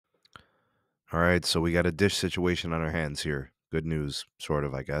All right, so we got a Dish situation on our hands here. Good news, sort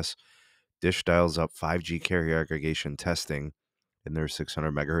of, I guess. Dish dials up 5G carrier aggregation testing in their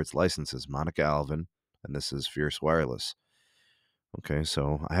 600 megahertz licenses. Monica Alvin, and this is Fierce Wireless. Okay,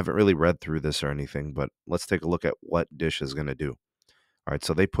 so I haven't really read through this or anything, but let's take a look at what Dish is going to do. All right,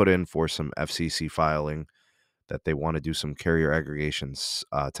 so they put in for some FCC filing that they want to do some carrier aggregations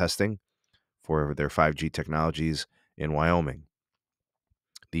testing for their 5G technologies in Wyoming.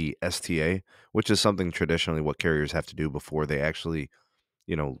 The STA, which is something traditionally what carriers have to do before they actually,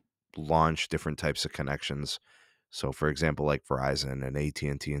 you know, launch different types of connections. So, for example, like Verizon and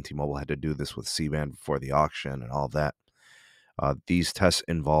AT&T and T-Mobile had to do this with C-band before the auction and all of that. These tests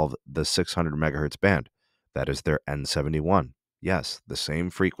involve the 600 megahertz band. That is their N71. Yes, the same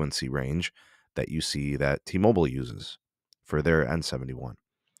frequency range that you see that T-Mobile uses for their N71.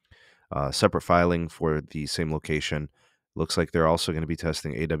 Separate filing for the same location. Looks like they're also going to be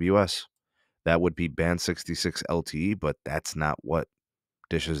testing AWS. That would be band 66 LTE, but that's not what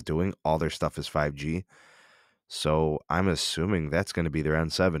Dish is doing. All their stuff is 5G. So I'm assuming that's going to be their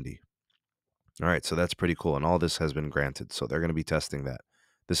N70. All right, so that's pretty cool. And all this has been granted. So they're going to be testing that.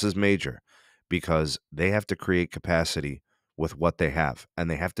 This is major because they have to create capacity with what they have, and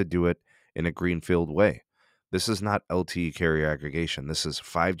they have to do it in a greenfield way. This is not LTE carrier aggregation. This is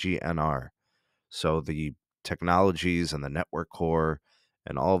 5G NR. So the technologies and the network core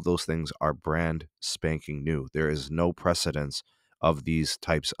and all of those things are brand spanking new. There is no precedence of these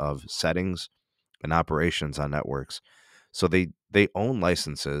types of settings and operations on networks. So they own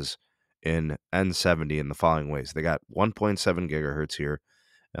licenses in N70 in the following ways. They got 1.7 gigahertz here.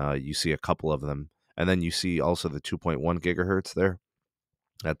 You see a couple of them. And then you see also the 2.1 gigahertz there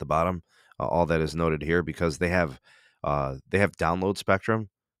at the bottom. All that is noted here because they have download spectrum,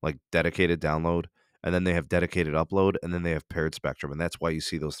 like dedicated download, and then they have dedicated upload, and then they have paired spectrum, and that's why you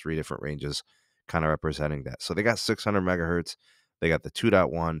see those three different ranges kind of representing that. So they got 600 megahertz, they got the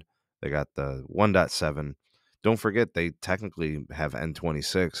 2.1, they got the 1.7. Don't forget they technically have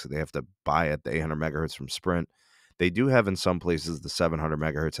N26. They have to buy at the 800 megahertz from Sprint. They do have in some places the 700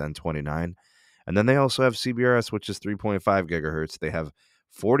 megahertz N29. And then they also have CBRS, which is 3.5 gigahertz. They have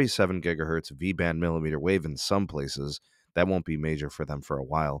 47 gigahertz V-band millimeter wave in some places. That won't be major for them for a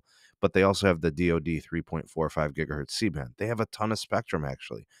while. But they also have the DoD 3.45 gigahertz C-band. They have a ton of spectrum,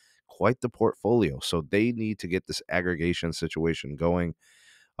 actually. Quite the portfolio. So they need to get this aggregation situation going.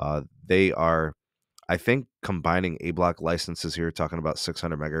 They are, I think, combining A block licenses here, talking about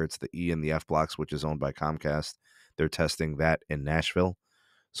 600 megahertz, the E and the F blocks, which is owned by Comcast. They're testing that in Nashville.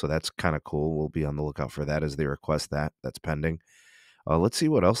 So that's kind of cool. We'll be on the lookout for that as they request that. That's pending. Let's see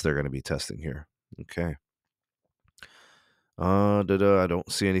what else they're going to be testing here. Okay. I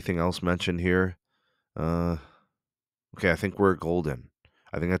don't see anything else mentioned here. Okay, I think we're golden.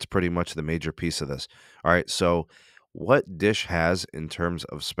 I think that's pretty much the major piece of this. All right, so what Dish has in terms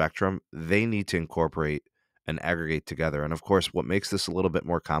of spectrum, they need to incorporate and aggregate together. And of course, what makes this a little bit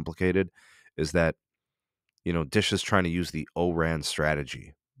more complicated is that, Dish is trying to use the O-RAN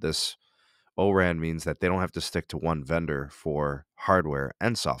strategy. This O-RAN means that they don't have to stick to one vendor for hardware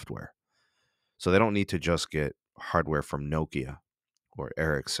and software. So they don't need to just get hardware from Nokia or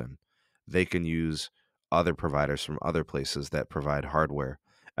Ericsson. They can use other providers from other places that provide hardware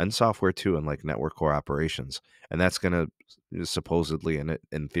and software too, and like network core operations. And that's going to supposedly,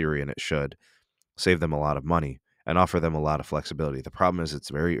 in theory, and it should save them a lot of money and offer them a lot of flexibility. The problem is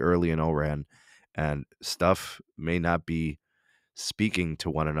it's very early in O-RAN and stuff may not be speaking to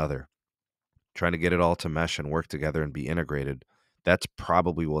one another. Trying to get it all to mesh and work together and be integrated. That's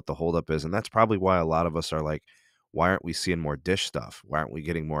probably what the holdup is. And that's probably why a lot of us are like, why aren't we seeing more Dish stuff? Why aren't we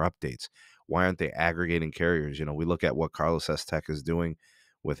getting more updates? Why aren't they aggregating carriers? We look at what Carlos S. Tech is doing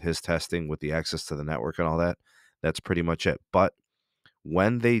with his testing, with the access to the network and all that. That's pretty much it. But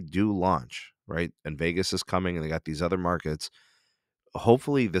when they do launch, right, and Vegas is coming and they got these other markets,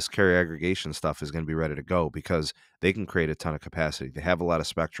 hopefully this carrier aggregation stuff is going to be ready to go because they can create a ton of capacity. They have a lot of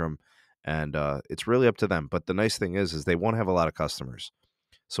spectrum and it's really up to them. But the nice thing is they won't have a lot of customers.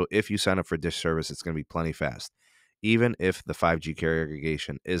 So if you sign up for Dish service, it's going to be plenty fast, even if the 5G carrier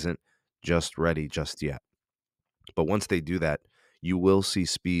aggregation isn't just ready just yet. But once they do that, you will see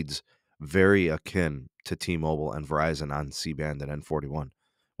speeds very akin to T-Mobile and Verizon on C-band and N41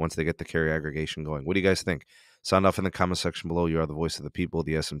 once they get the carrier aggregation going. What do you guys think? Sound off in the comment section below. You are the voice of the people,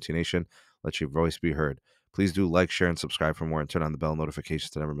 the SMT Nation. Let your voice be heard. Please do like, share, and subscribe for more and turn on the bell notifications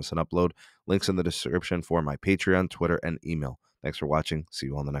to never miss an upload. Links in the description for my Patreon, Twitter, and email. Thanks for watching. See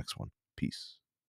you on the next one. Peace.